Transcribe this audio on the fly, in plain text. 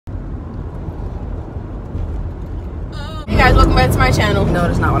guys, welcome back to my channel. No,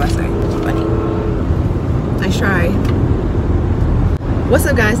 that's not what I say. Funny. Nice try. What's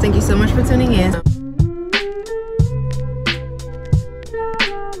up, guys? Thank you so much for tuning in.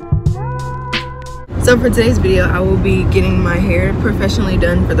 So for today's video, I will be getting my hair professionally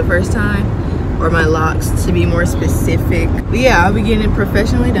done for the first time, or my locks to be more specific. But yeah, I'll be getting it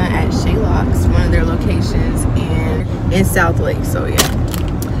professionally done at Locs, one of their locations in South Lake. So yeah,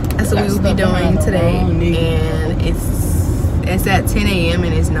 that's what we will be doing today. And it's at 10 a.m.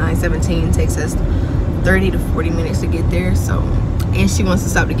 and it's 9:17. Takes us 30 to 40 minutes to get there. So, and she wants to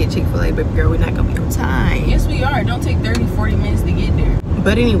stop to get Chick-fil-A, baby girl, we're not gonna be on time. Yes, we are. Don't take 30, 40 minutes to get there.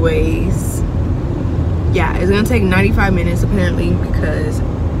 But anyways, yeah, it's gonna take 95 minutes apparently, because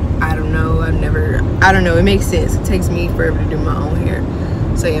I don't know, I don't know, it makes sense. It takes me forever to do my own hair.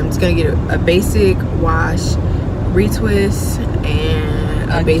 So yeah, I'm just gonna get a basic wash, retwist,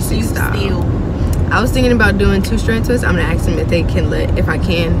 and a basic style. I was thinking about doing 2-strand twists. I'm gonna ask them if they can if I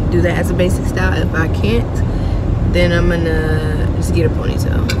can do that as a basic style. If I can't, then I'm gonna just get a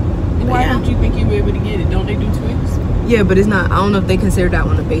ponytail. Why don't you think you'll be able to get it? Don't they do twists? Yeah, but it's not, I don't know if they consider that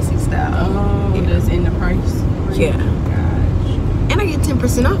one a basic style. Oh, yeah. That's in the price? Yeah. Gosh. And I get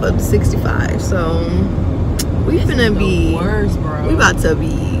 10% off up to 65. So we finna be worst, bro. We about to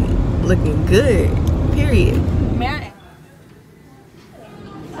be looking good, period. Man,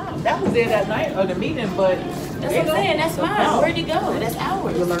 that was there that night of the meeting, but that's what I'm saying. That's fine. Where'd you go? That's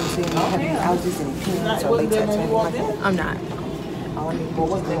ours. You learn to see houses and pins or latex or anything like that. I'm not. I mean, what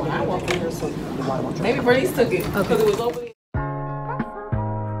was there when I walked in here? So you might want to. Maybe Bernice took it because it was open.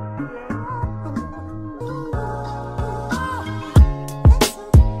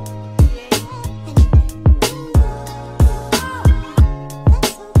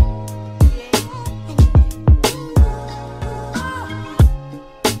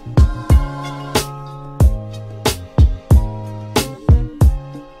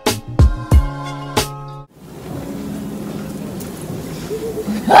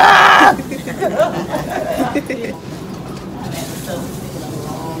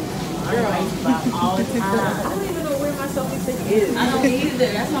 All the time. I don't even know where my selfie stick is. I don't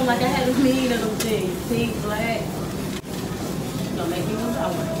either. That's why I'm like, I had a million of them things. Pink, black. Don't make me lose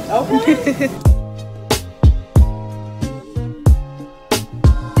our way. Okay.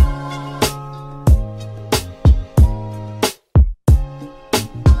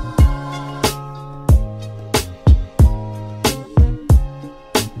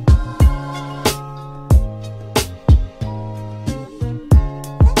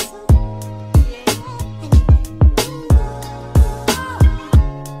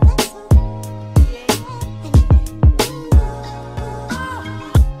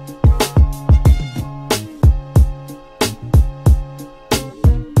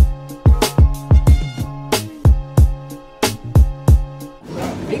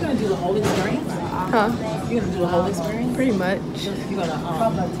 Huh? You're gonna do the whole experience? Pretty much. You're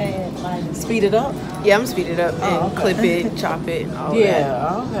gonna speed it up? Yeah, I'm speed it up and clip it, chop it, all that.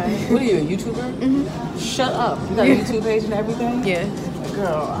 Yeah, okay. What are you, a YouTuber? Mm-hmm. Shut up. You got a YouTube page and everything? Yeah.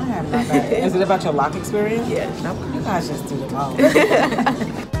 Girl, I am not that. Is it about your lock experience? Yeah. Nope. You guys just do the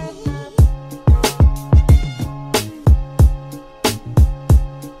most.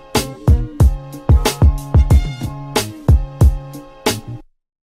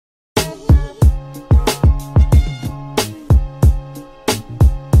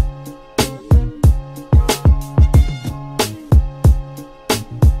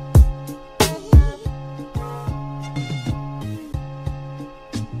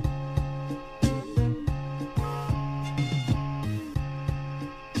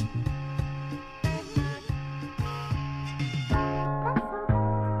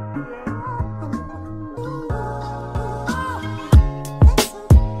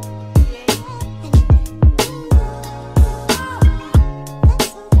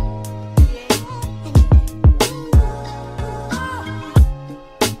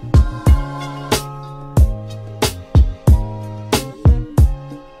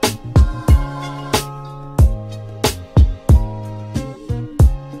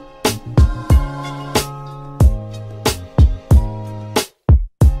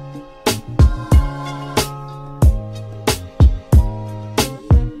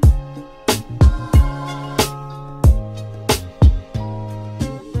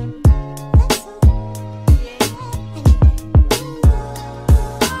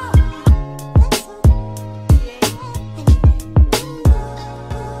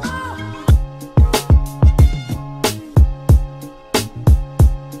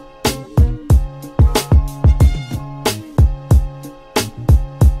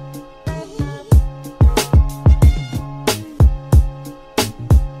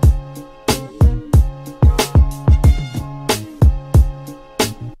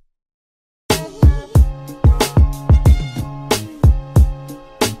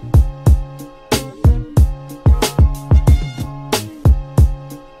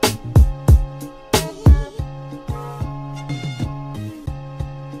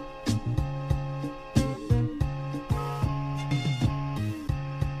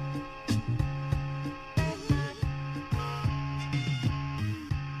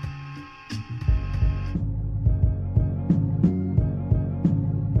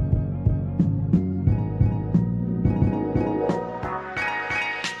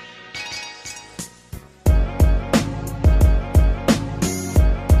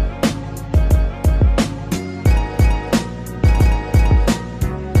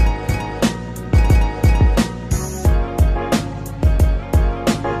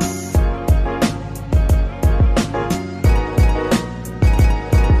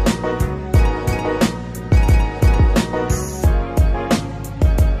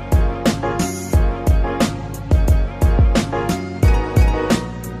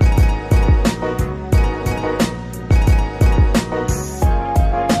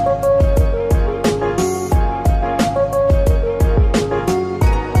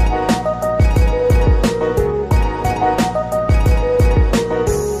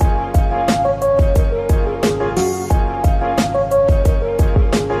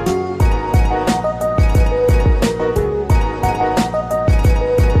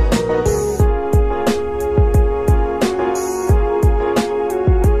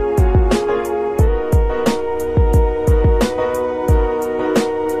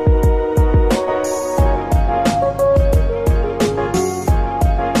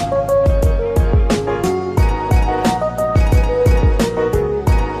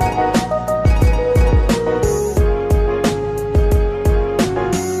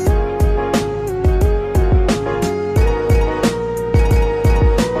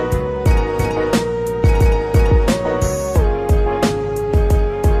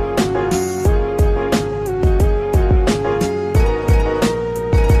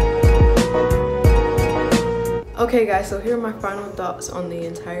 Okay guys, so here are my final thoughts on the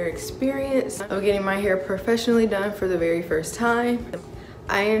entire experience of getting my hair professionally done for the very first time.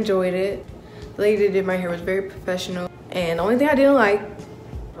 I enjoyed it. The lady that did my hair was very professional, and the only thing I didn't like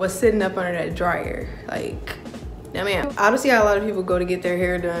was sitting up under that dryer. Like, I mean, I don't see how a lot of people go to get their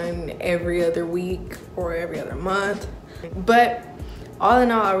hair done every other week or every other month, but all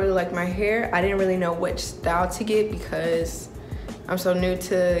in all, I really like my hair. I didn't really know which style to get because I'm so new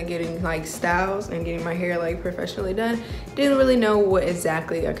to getting like styles and getting my hair like professionally done. Didn't really know what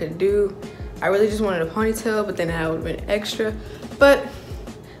exactly I could do. I really just wanted a ponytail, but then that would have been extra. But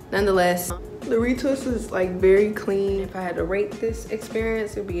nonetheless, the retwist is like very clean. If I had to rate this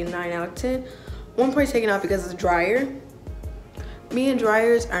experience, it would be a 9 out of 10. 1 point taken off because it's dryer. Me and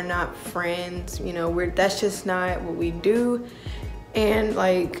dryers are not friends, you know, that's just not what we do. And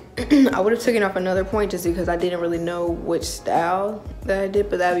like, I would have taken off another point just because I didn't really know which style that I did,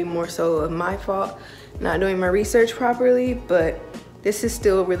 but that'd be more so of my fault, not doing my research properly. But this is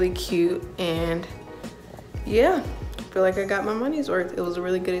still really cute, and yeah, I feel like I got my money's worth. It was a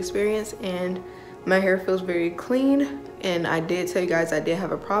really good experience, and my hair feels very clean. And I did tell you guys I did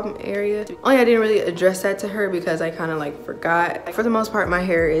have a problem area. Only I didn't really address that to her because I kind of like forgot. For the most part, my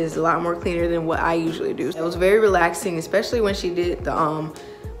hair is a lot more cleaner than what I usually do. It was very relaxing, especially when she did the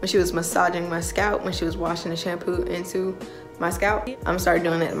when she was massaging my scalp, when she was washing the shampoo into my scalp. I'm gonna start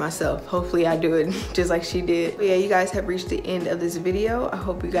doing that myself. Hopefully I do it just like she did. But yeah, you guys have reached the end of this video. I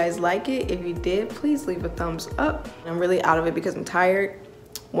hope you guys like it. If you did, please leave a thumbs up. I'm really out of it because I'm tired,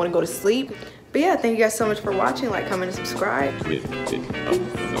 want to go to sleep. But yeah, thank you guys so much for watching. Like, comment, and subscribe.